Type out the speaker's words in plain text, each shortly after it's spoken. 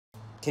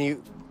Can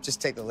you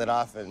just take the lid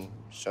off and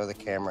show the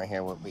camera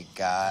here what we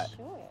got?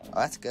 Sure. Oh,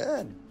 that's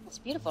good. It's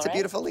beautiful, It's a right?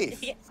 beautiful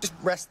leaf. Yeah. Just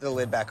rest the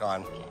lid back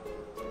on. Okay.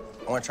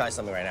 I want to try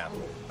something right now,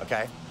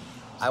 okay?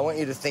 I want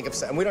you to think of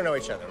something. We don't know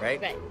each other,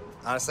 right? Right.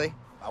 Honestly,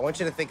 I want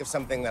you to think of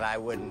something that I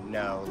wouldn't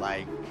know.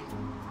 Like,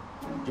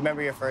 do you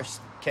remember your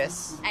first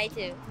kiss? I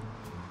do.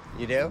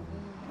 You do?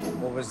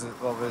 What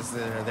was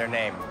their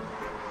name?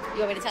 You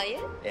want me to tell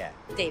you? Yeah.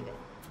 David.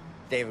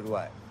 David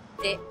what?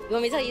 You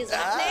want me to tell you his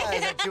last name?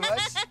 Is that too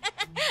much?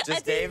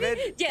 Just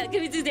David? Yeah,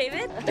 can we do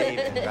David?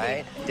 David,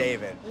 right?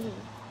 David.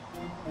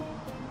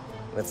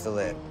 What's the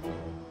lid?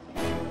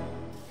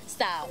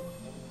 Stop.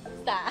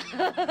 Stop.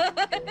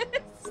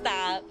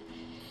 Stop.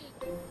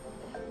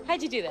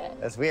 How'd you do that?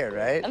 That's weird,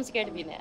 right? I'm scared of you now.